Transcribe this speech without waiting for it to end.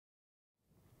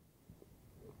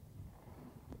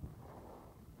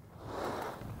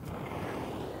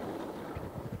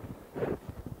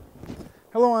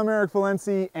Hello, I'm Eric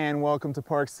Valenci, and welcome to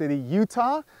Park City,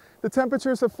 Utah. The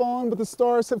temperatures have fallen, but the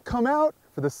stars have come out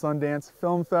for the Sundance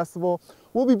Film Festival.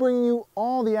 We'll be bringing you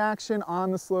all the action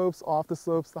on the slopes, off the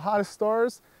slopes, the hottest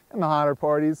stars, and the hotter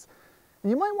parties.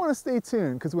 And you might want to stay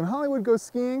tuned, because when Hollywood goes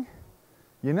skiing,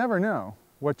 you never know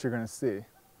what you're going to see.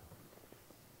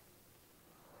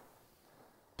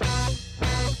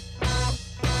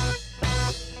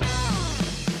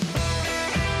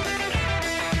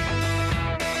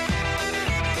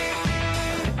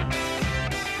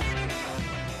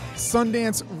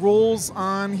 Sundance rolls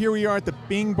on. Here we are at the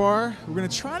Bing Bar. We're going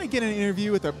to try to get an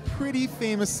interview with a pretty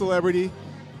famous celebrity.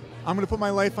 I'm going to put my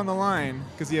life on the line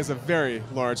because he has a very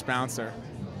large bouncer.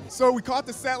 So we caught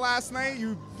the set last night.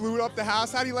 You blew up the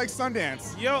house. How do you like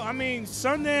Sundance? Yo, I mean,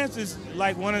 Sundance is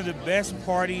like one of the best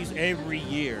parties every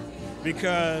year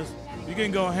because you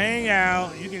can go hang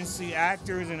out. You can see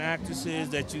actors and actresses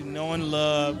that you know and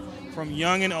love from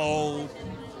young and old.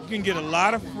 You can get a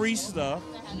lot of free stuff.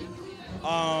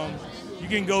 You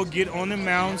can go get on the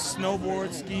mountain,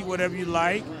 snowboard, ski, whatever you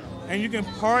like, and you can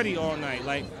party all night.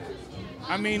 Like,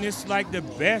 I mean, it's like the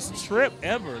best trip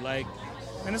ever. Like,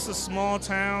 and it's a small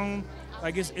town.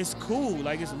 Like, it's cool.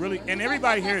 Like, it's really, and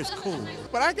everybody here is cool.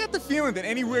 But I get the feeling that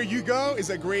anywhere you go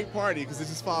is a great party because it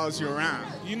just follows you around.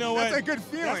 You know what? That's a good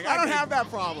feeling. I don't have that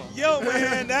problem. Yo,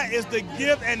 man, that is the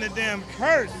gift and the damn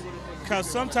curse. Because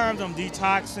sometimes I'm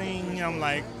detoxing. I'm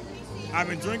like, I've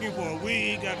been drinking for a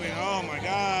week. Oh my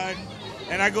God.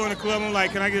 And I go in the club, I'm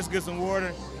like, can I just get some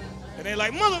water? And they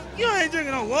like, mother, you ain't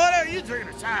drinking no water, you drinking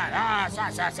a shot.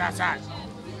 Shot.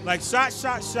 Like,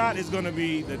 shot is gonna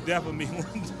be the death of me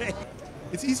one day.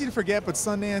 It's easy to forget, but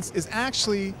Sundance is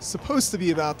actually supposed to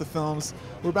be about the films.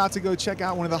 We're about to go check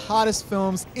out one of the hottest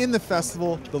films in the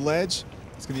festival, The Ledge.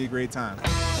 It's gonna be a great time.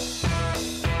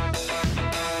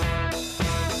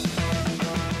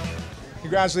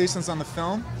 Congratulations on the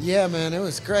film. Yeah, man, it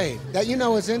was great. That, you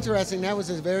know, what's interesting, that was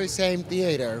the very same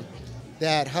theater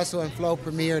that Hustle and Flow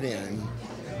premiered in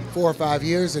 4 or 5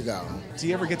 years ago. Do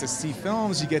you ever get to see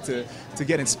films? You get to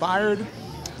get inspired?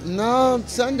 No,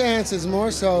 Sundance is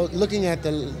more so looking at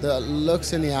the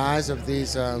looks in the eyes of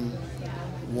these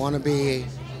wannabe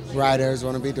writers,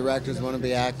 wannabe directors,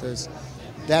 wannabe actors.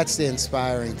 That's the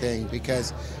inspiring thing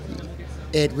because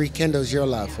it rekindles your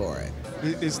love for it.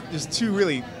 There's two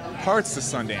really parts to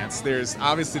Sundance. There's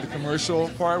obviously the commercial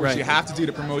part, which you have to do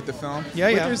to promote the film.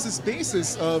 But there's this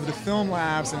basis of the film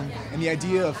labs and the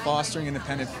idea of fostering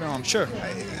independent film. Sure.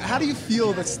 How do you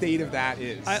feel the state of that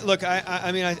is? Look,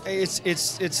 I mean, it's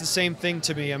the same thing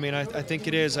to me. I mean, I think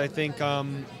it is. I think,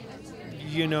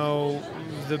 you know,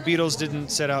 the Beatles didn't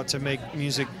set out to make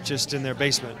music just in their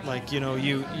basement. Like, you know,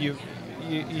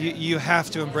 you have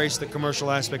to embrace the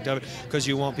commercial aspect of it because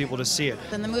you want people to see it.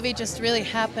 And the movie just really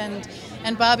happened,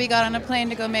 and Bobby got on a plane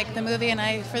to go make the movie, and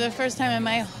I, for the first time in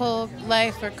my whole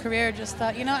life or career, just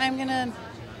thought, you know, I'm gonna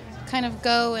kind of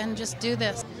go and just do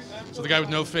this. So the guy with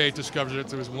no faith discovers it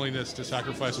through his willingness to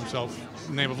sacrifice himself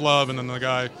in the name of love, and then the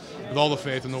guy with all the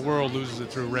faith in the world loses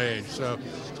it through rage. So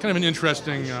it's kind of an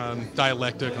interesting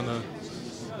dialectic on the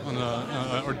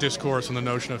or discourse on the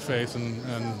notion of faith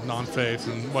and non-faith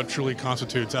and what truly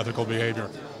constitutes ethical behavior.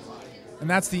 And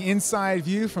that's the inside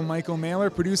view from Michael Mailer,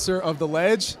 producer of The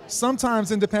Ledge.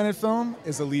 Sometimes independent film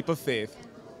is a leap of faith.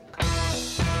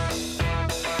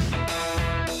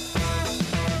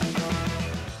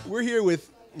 We're here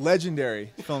with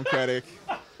legendary film critic.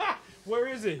 Where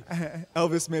is he?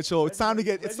 Elvis Mitchell. It's time to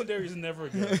get. Legendary is never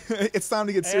good. It's time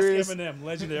to get serious. Ask Eminem.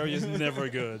 Legendary is never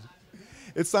good.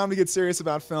 It's time to get serious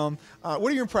about film. What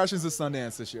are your impressions of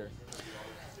Sundance this year?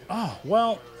 Oh,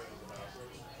 well,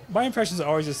 my impressions are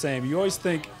always the same. You always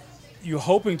think you're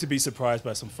hoping to be surprised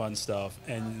by some fun stuff.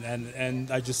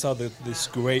 And I just saw this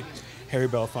great Harry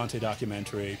Belafonte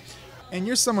documentary. And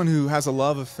you're someone who has a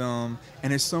love of film,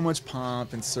 and there's so much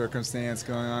pomp and circumstance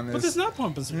going on. But there's not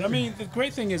pomp and circumstance. I mean, the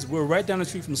great thing is we're right down the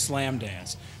street from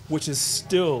Sundance, which is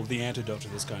still the antidote to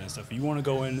this kind of stuff. You want to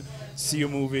go in, see a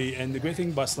movie, and the great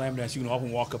thing about Sundance, you can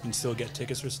often walk up and still get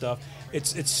tickets for stuff.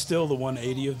 It's still the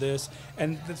 180 of this.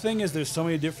 And the thing is, there's so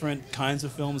many different kinds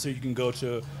of films that you can go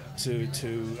to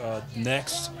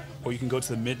Next, or you can go to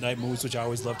the midnight movies, which I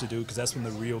always love to do because that's when the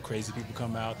real crazy people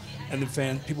come out, and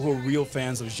the people who are real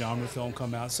fans of genre film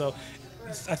come out. So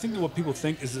I think what people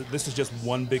think is that this is just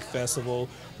one big festival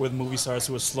where the movie stars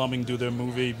who are slumming do their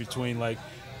movie between like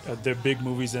their big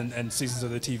movies and seasons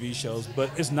of their TV shows. But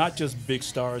it's not just big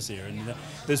stars here. And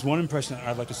there's one impression that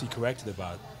I'd like to see corrected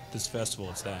about this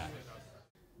festival. It's that.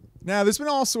 Now, there's been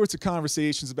all sorts of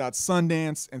conversations about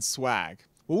Sundance and swag.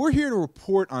 Well, we're here to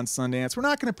report on Sundance. We're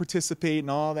not going to participate in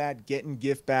all that getting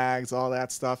gift bags, all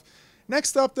that stuff.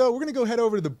 Next up, though, we're going to go head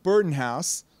over to the Burton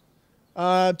House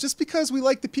just because we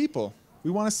like the people.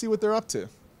 We want to see what they're up to.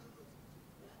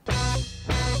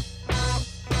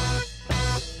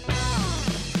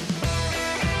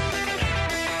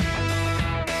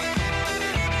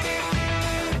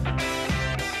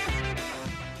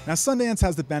 Now, Sundance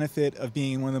has the benefit of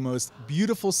being one of the most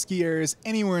beautiful ski areas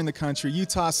anywhere in the country.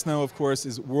 Utah snow, of course,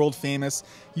 is world famous.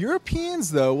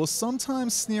 Europeans, though, will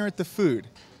sometimes sneer at the food.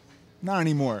 Not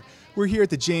anymore. We're here at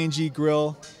the J&G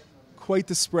Grill. Quite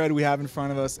the spread we have in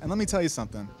front of us. And let me tell you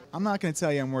something. I'm not going to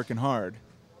tell you I'm working hard.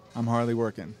 I'm hardly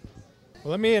working.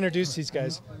 Well, let me introduce these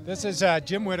guys. This is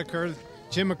Jim Whitaker.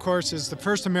 Jim, of course, is the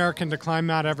first American to climb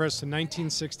Mount Everest in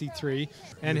 1963,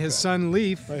 and his son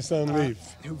Leif, my son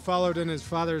Leif, who followed in his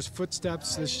father's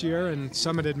footsteps this year and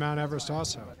summited Mount Everest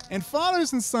also. And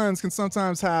fathers and sons can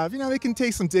sometimes have, they can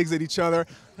take some digs at each other.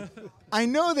 I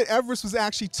know that Everest was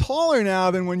actually taller now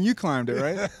than when you climbed it,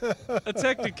 right? A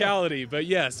technicality, but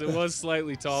yes, it was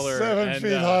slightly taller. 7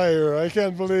 feet higher. I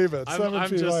can't believe it. I'm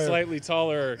just higher. Slightly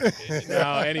taller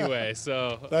now anyway,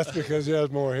 so. That's because he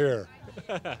has more hair.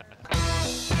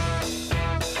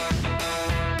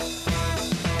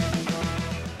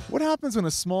 What happens when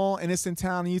a small, innocent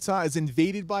town in Utah is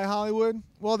invaded by Hollywood?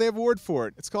 Well, they have a word for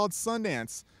it. It's called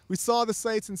Sundance. We saw the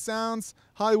sights and sounds.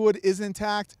 Hollywood is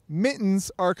intact.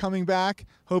 Mittens are coming back.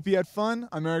 Hope you had fun.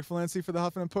 I'm Eric Valenci for the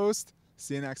Huffington Post.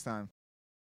 See you next time.